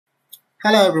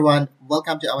Hello everyone,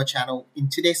 welcome to our channel. In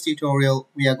today's tutorial,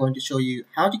 we are going to show you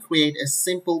how to create a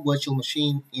simple virtual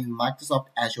machine in Microsoft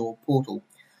Azure Portal.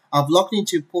 I've logged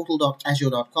into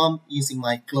portal.azure.com using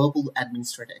my global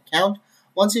administrator account.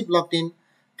 Once you've logged in,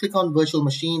 click on virtual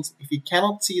machines. If you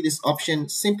cannot see this option,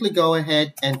 simply go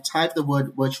ahead and type the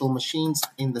word virtual machines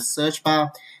in the search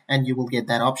bar and you will get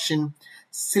that option.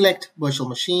 Select virtual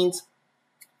machines,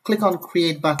 click on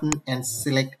create button and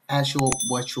select Azure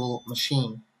Virtual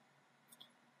Machine.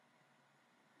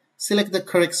 Select the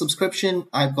correct subscription.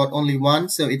 I've got only one,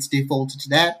 so it's defaulted to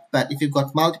that. But if you've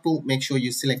got multiple, make sure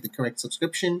you select the correct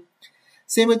subscription.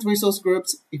 Same with resource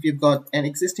groups. If you've got an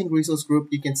existing resource group,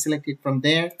 you can select it from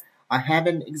there. I have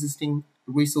an existing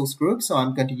resource group, so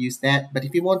I'm going to use that. But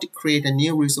if you want to create a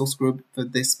new resource group for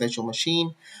this virtual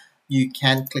machine, you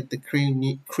can click the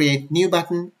create new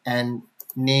button and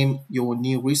name your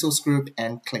new resource group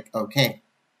and click OK.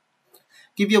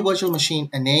 Give your virtual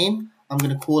machine a name. I'm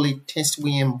going to call it test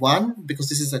VM1 because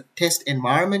this is a test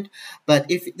environment. But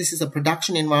if this is a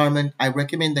production environment, I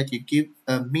recommend that you give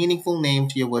a meaningful name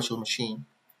to your virtual machine.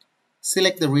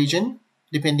 Select the region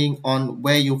depending on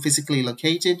where you're physically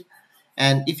located.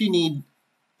 And if you need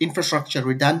infrastructure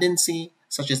redundancy,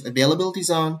 such as availability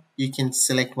zone, you can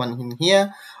select one in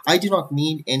here. I do not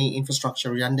need any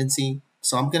infrastructure redundancy,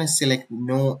 so I'm going to select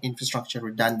no infrastructure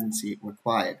redundancy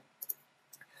required.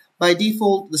 By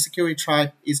default, the security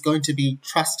type is going to be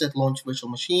trusted launch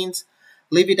virtual machines.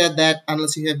 Leave it at that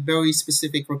unless you have very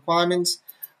specific requirements.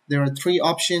 There are three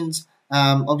options.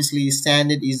 Obviously,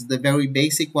 standard is the very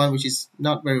basic one, which is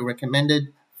not very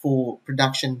recommended for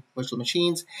production virtual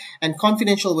machines. And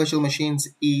confidential virtual machines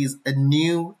is a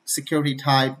new security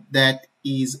type that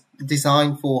is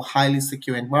designed for highly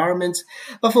secure environments.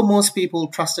 But for most people,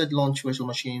 trusted launch virtual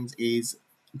machines is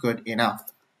good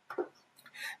enough.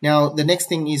 Now, the next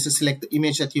thing is to select the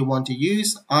image that you want to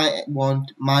use. I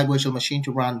want my virtual machine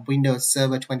to run Windows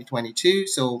Server 2022,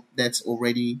 so that's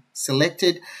already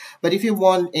selected. But if you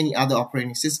want any other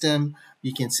operating system,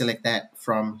 you can select that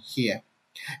from here.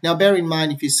 Now, bear in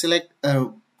mind, if you select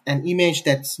an image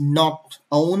that's not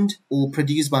owned or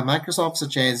produced by Microsoft,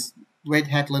 such as Red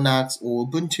Hat Linux or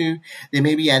Ubuntu, there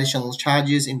may be additional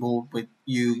charges involved with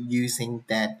you using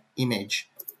that image.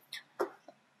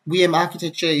 VM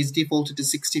architecture is defaulted to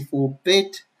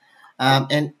 64-bit,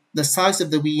 and the size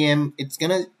of the VM, it's going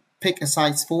to pick a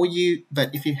size for you, but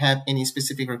if you have any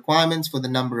specific requirements for the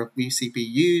number of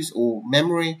vCPUs or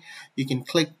memory, you can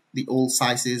click the all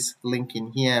sizes link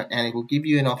in here and it will give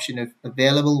you an option of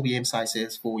available VM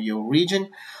sizes for your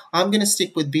region. I'm going to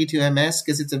stick with B2MS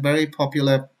because it's a very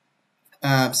popular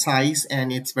size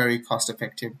and it's very cost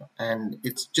effective and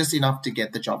it's just enough to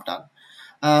get the job done.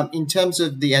 In terms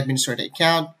of the administrator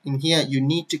account, in here you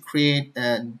need to create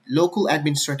a local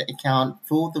administrator account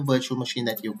for the virtual machine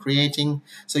that you're creating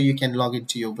so you can log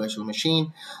into your virtual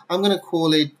machine. I'm going to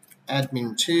call it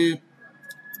admin2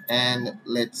 and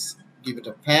let's give it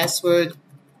a password.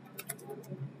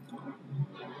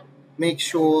 Make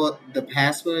sure the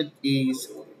password is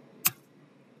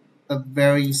a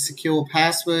very secure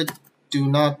password. Do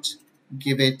not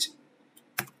give it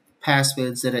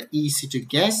passwords that are easy to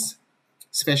guess,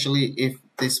 especially if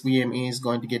this VM is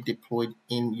going to get deployed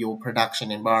in your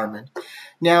production environment.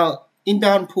 Now,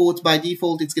 inbound ports, by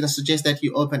default, it's going to suggest that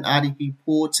you open RDP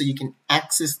port so you can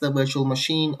access the virtual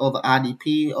machine over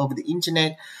RDP, over the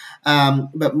internet.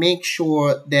 But make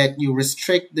sure that you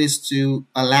restrict this to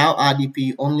allow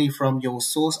RDP only from your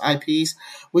source IPs,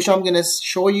 which I'm going to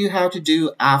show you how to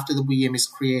do after the VM is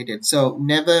created. So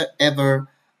never ever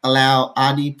allow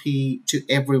RDP to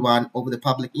everyone over the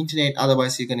public internet,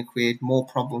 otherwise you're going to create more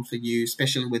problems for you,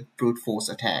 especially with brute force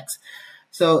attacks.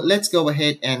 So let's go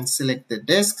ahead and select the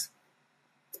disks.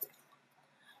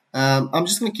 I'm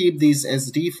just going to keep these as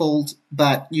default,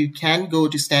 but you can go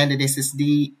to standard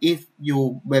SSD if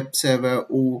your web server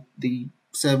or the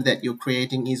server that you're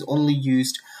creating is only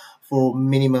used for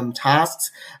minimum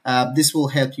tasks. This will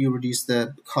help you reduce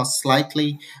the cost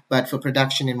slightly, but for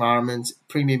production environments,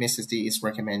 premium SSD is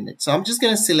recommended. So I'm just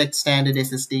going to select standard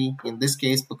SSD in this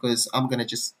case because I'm going to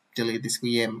just delete this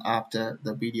VM after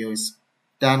the video is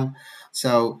done.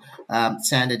 So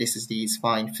standard SSD is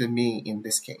fine for me in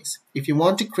this case. If you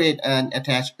want to create and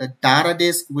attach a data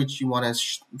disk, which you want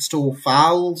to store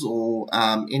files or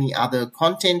any other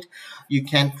content, you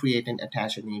can create and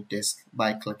attach a new disk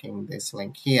by clicking this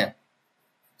link here.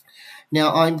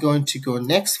 Now I'm going to go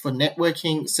next for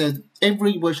networking. So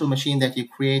every virtual machine that you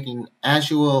create in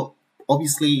Azure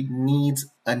obviously needs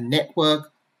a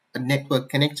network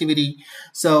connectivity.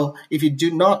 So if you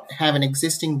do not have an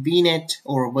existing VNet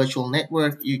or a virtual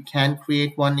network, you can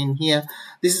create one in here.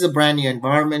 This is a brand new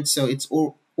environment, so it's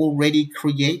already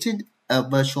created a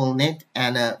virtual net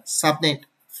and a subnet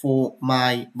for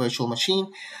my virtual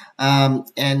machine.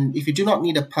 And if you do not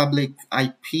need a public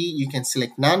IP, you can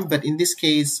select none. But in this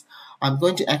case, I'm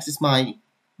going to access my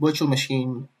virtual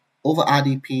machine over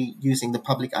RDP using the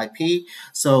public IP.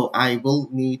 So I will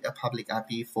need a public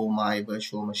IP for my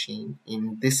virtual machine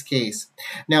in this case.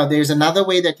 Now, there's another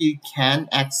way that you can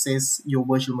access your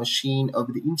virtual machine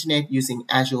over the internet using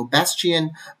Azure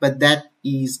Bastion, but that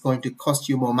is going to cost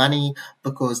you more money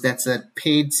because that's a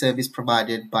paid service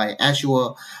provided by Azure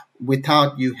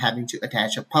without you having to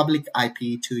attach a public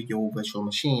IP to your virtual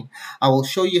machine. I will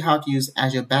show you how to use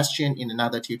Azure Bastion in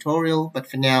another tutorial, but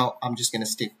for now, I'm just going to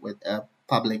stick with a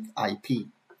public IP.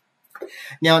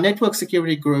 Now, network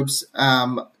security groups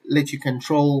let you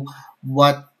control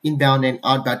what inbound and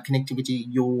outbound connectivity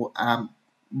your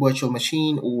virtual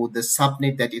machine or the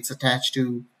subnet that it's attached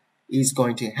to is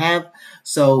going to have.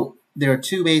 So there are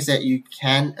two ways that you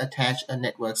can attach a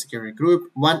network security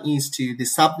group. One is to the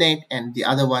subnet and the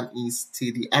other one is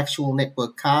to the actual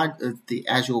network card of the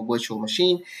Azure virtual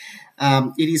machine.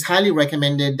 It is highly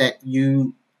recommended that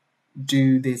you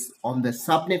do this on the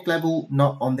subnet level,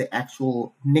 not on the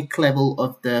actual NIC level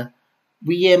of the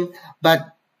VM.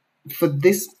 But for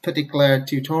this particular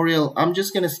tutorial, I'm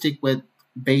just going to stick with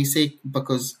basic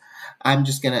because I'm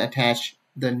just going to attach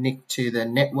the NIC to the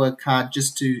network card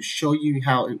just to show you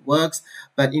how it works.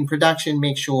 But in production,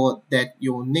 make sure that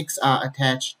your NICs are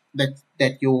attached,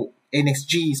 that your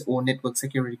NSGs or network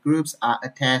security groups are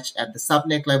attached at the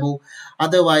subnet level.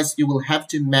 Otherwise, you will have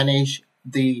to manage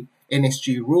the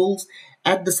NSG rules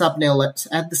at the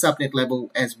subnet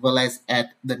level as well as at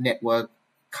the network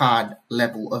card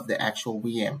level of the actual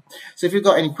VM. So if you've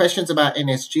got any questions about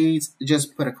NSGs,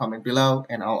 just put a comment below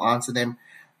and I'll answer them.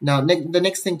 Now, the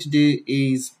next thing to do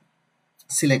is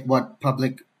select what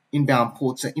public inbound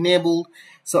ports are enabled.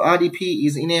 So RDP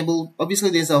is enabled. Obviously,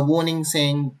 there's a warning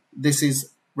saying this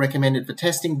is recommended for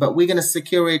testing, but we're going to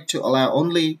secure it to allow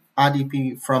only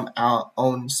RDP from our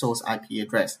own source IP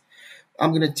address.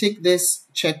 I'm going to tick this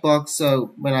checkbox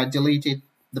so when I delete it,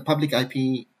 the public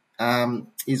IP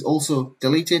is also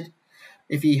deleted.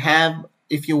 If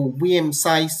your VM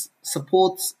size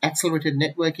supports accelerated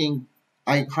networking,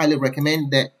 I highly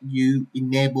recommend that you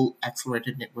enable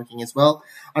accelerated networking as well.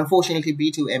 Unfortunately,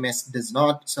 B2MS does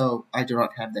not, so I do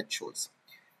not have that choice.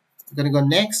 I'm going to go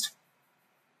next.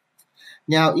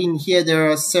 Now in here, there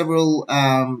are several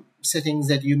settings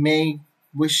that you may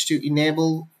wish to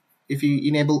enable. If you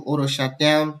enable auto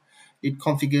shutdown, it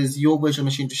configures your virtual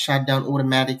machine to shut down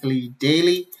automatically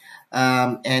daily,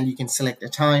 and you can select a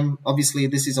time. Obviously,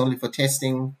 this is only for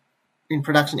testing. In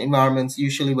production environments,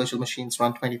 usually virtual machines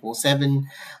run 24/7,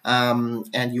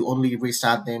 and you only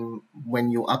restart them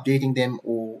when you're updating them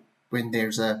or when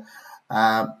there's a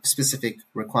specific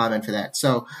requirement for that.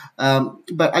 So,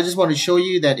 but I just want to show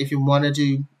you that if you wanted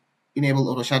to enable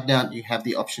auto shutdown, you have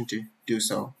the option to do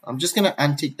so. I'm just going to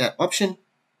untick that option.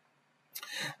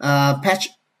 Patch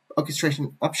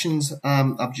orchestration options,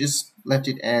 I've just left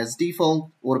it as default,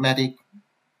 automatic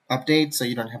update, so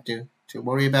you don't have to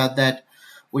worry about that.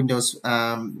 Windows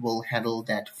will handle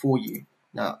that for you.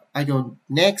 Now I go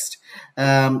next.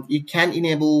 You can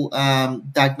enable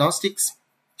diagnostics.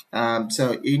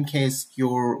 So in case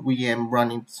your VM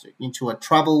runs into a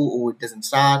trouble or it doesn't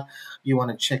start, you want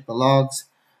to check the logs.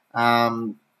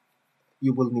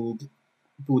 You will need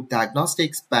boot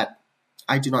diagnostics, but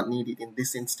I do not need it in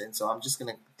this instance, so I'm just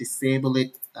going to disable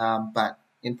it. But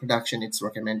in production, it's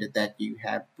recommended that you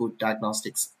have boot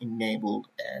diagnostics enabled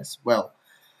as well.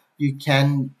 You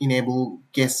can enable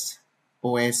guest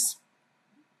OS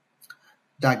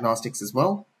diagnostics as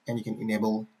well, and you can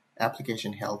enable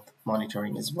application health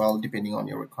monitoring as well, depending on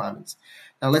your requirements.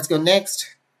 Now let's go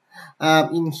next.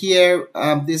 In here,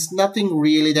 there's nothing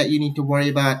really that you need to worry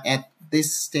about at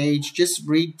this stage. Just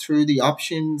read through the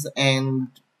options and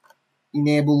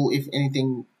enable if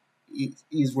anything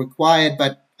is required,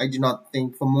 but I do not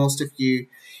think for most of you,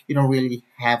 you don't really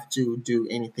have to do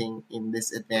anything in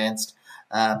this advanced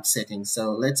setting.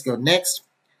 So let's go next.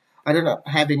 I do not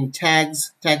have any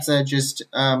tags. Tags are just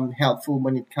helpful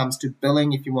when it comes to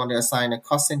billing. If you want to assign a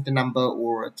cost center number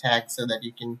or a tag so that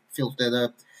you can filter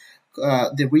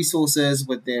the resources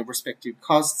with their respective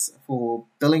costs for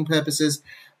billing purposes.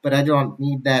 But I don't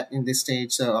need that in this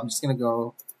stage. So I'm just going to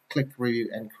go click review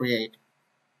and create.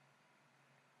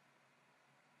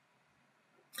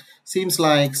 Seems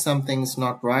like something's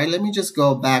not right. Let me just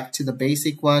go back to the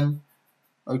basic one.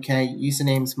 Okay,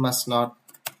 usernames must not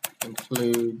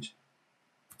include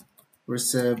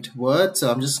reserved word.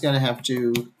 So I'm just going to have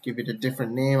to give it a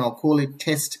different name. I'll call it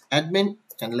test admin,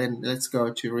 and then let's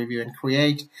go to review and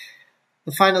create.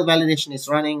 The final validation is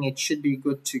running. It should be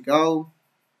good to go.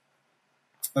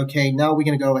 Okay, now we're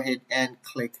going to go ahead and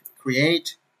click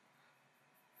create.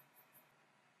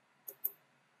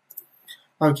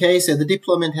 Okay, so the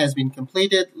deployment has been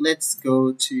completed. Let's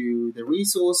go to the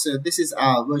resource. So this is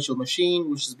our virtual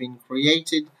machine, which has been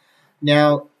created.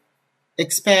 Now,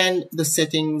 expand the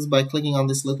settings by clicking on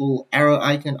this little arrow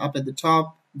icon up at the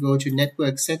top. Go to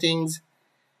network settings,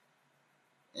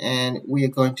 and we are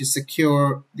going to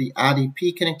secure the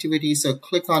RDP connectivity. So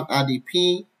click on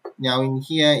RDP. Now in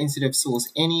here, instead of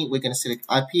source any, we're going to select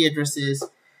IP addresses,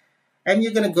 and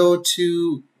you're going to go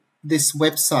to this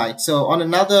website. So on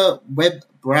another web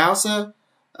browser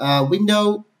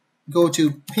window, go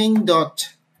to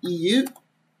ping.eu,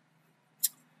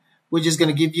 which is going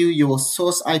to give you your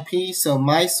source IP. So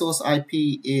my source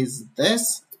IP is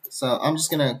this. So I'm just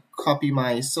going to copy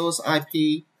my source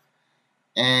IP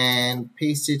and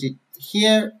paste it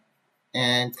here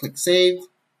and click save,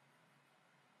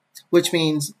 which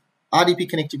means RDP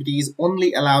connectivity is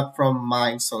only allowed from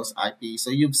my source IP. So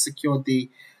you've secured the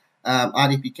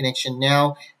RDP connection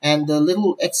now, and the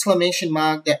little exclamation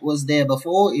mark that was there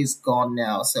before is gone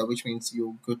now, so which means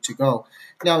you're good to go.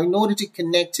 Now, in order to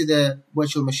connect to the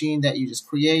virtual machine that you just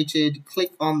created,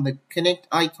 click on the connect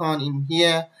icon in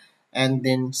here and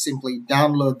then simply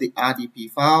download the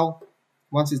RDP file.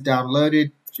 Once it's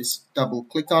downloaded, just double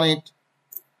click on it.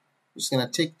 I'm just going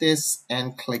to take this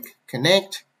and click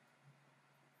connect,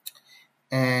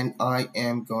 and I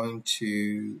am going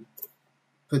to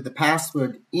put the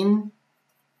password in.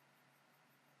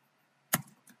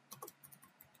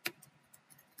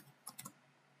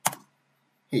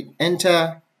 Hit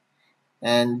enter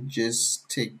and just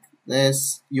take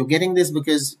this. You're getting this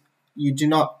because you do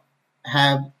not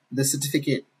have the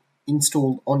certificate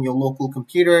installed on your local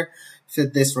computer for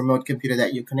this remote computer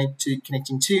that you're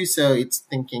connecting to, so it's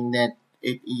thinking that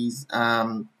it is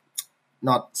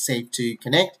not safe to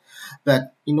connect.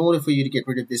 But in order for you to get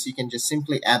rid of this, you can just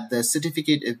simply add the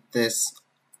certificate of this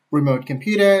remote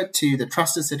computer to the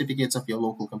trusted certificates of your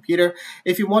local computer.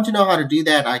 If you want to know how to do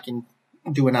that, I can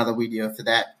do another video for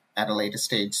that at a later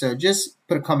stage. So just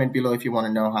put a comment below if you want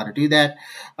to know how to do that.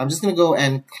 I'm just going to go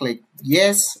and click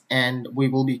yes, and we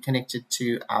will be connected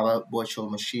to our virtual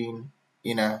machine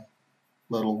in a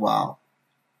little while.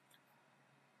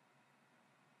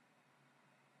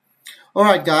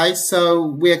 Alright guys, so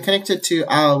we are connected to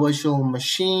our virtual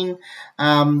machine.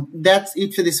 That's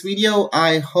it for this video.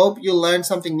 I hope you learned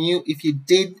something new. If you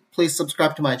did, please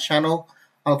subscribe to my channel.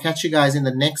 I'll catch you guys in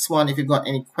the next one. If you've got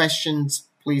any questions,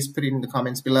 please put it in the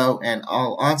comments below and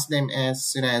I'll answer them as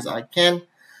soon as I can.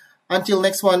 Until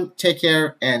next one, take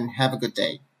care and have a good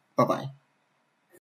day. Bye-bye.